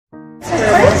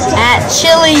At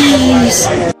Chili's.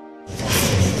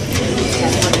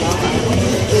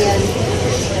 And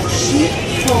she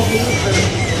told me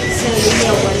so we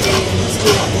know one day in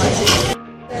school at lunch.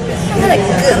 I had a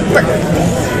good birthday.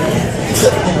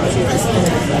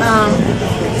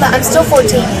 But I'm still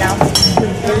 14, you know.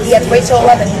 You have to wait till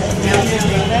 11.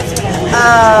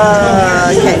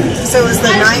 Okay. So it was the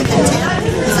 9th and 10th?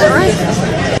 Is that right?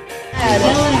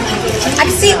 I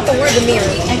can see it through the mirror.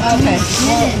 Okay.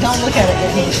 Well, don't look at it.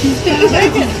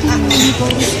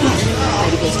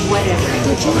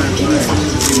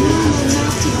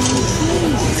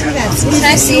 Can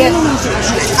I see it?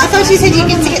 I thought you said you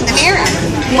could see it in the mirror.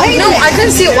 Wait. No, I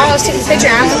couldn't see it while I was taking a picture.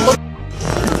 I have to look.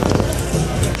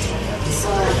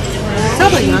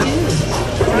 Probably not.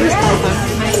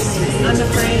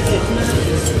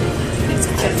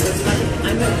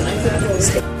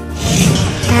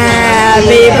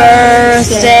 Happy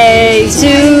birthday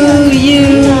to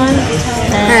you.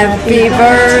 Happy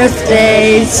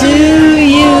birthday to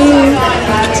you.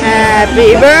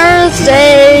 Happy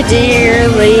birthday, dear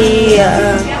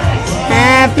Leah.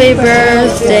 Happy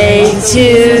birthday to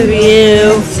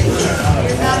you.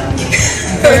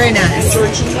 Very nice.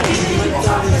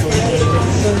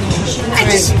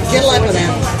 Good luck with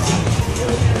that.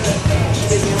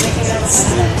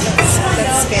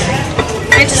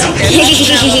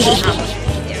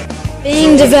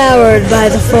 Being devoured by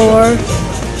the four.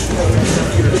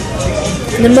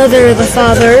 The mother, the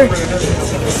father,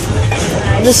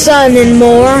 the son, and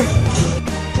more.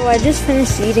 So I just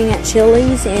finished eating at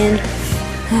Chili's, and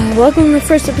welcome to the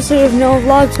first episode of Noah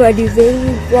Vlogs. So I do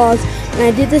daily vlogs, and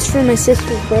I did this for my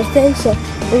sister's birthday, so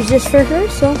it was just for her.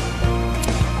 So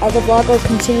the vlog will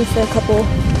continue for a couple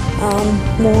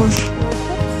more. So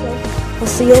I'll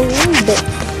see you in a little bit.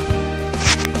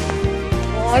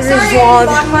 Sorry I didn't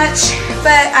vlog much,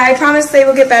 but I promise they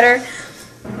will get better.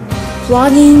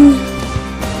 Vlogging.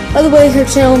 By the way, her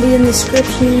channel will be in the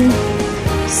description.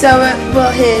 So,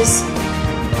 well, his.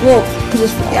 Well,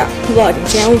 just vlogging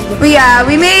channels. But yeah,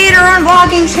 we made our own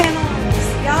vlogging channels.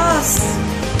 Yes.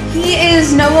 He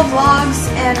is Noah Vlogs,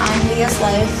 and I'm Leah's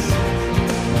Life.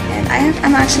 And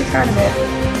I'm actually proud of it.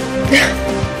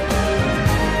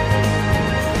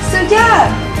 So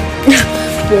yeah.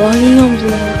 Vlogging on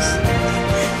vlogs.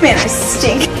 Man, I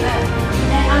stink.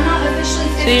 And I'm not officially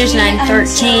 15 So here's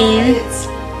 9:13. It's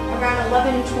around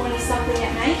 11:20 something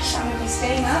at night. I'm gonna be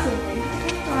staying up.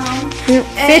 And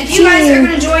 15. you guys are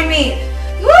gonna join me.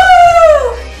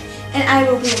 Woo! And I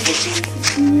will be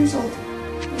 15 years old.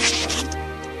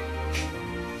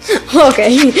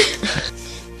 Okay.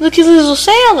 Look at little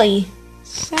Sally.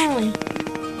 Sally.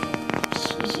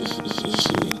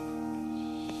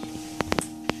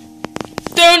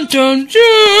 Dun dun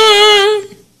dun.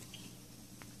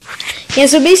 Yeah,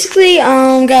 so basically,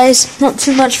 guys, not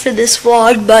too much for this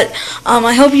vlog, but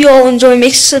I hope you all enjoy.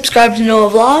 Make sure to subscribe to Noah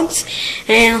Vlogs,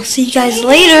 and I'll see you guys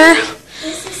later.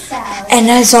 This is Sally. And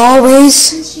as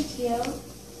always, Isn't she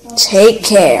cute? take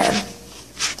care.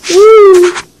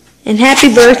 Woo! And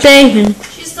happy birthday. And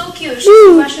She's so cute. She's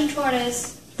a Russian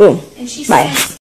tortoise. boom. And she's Bye.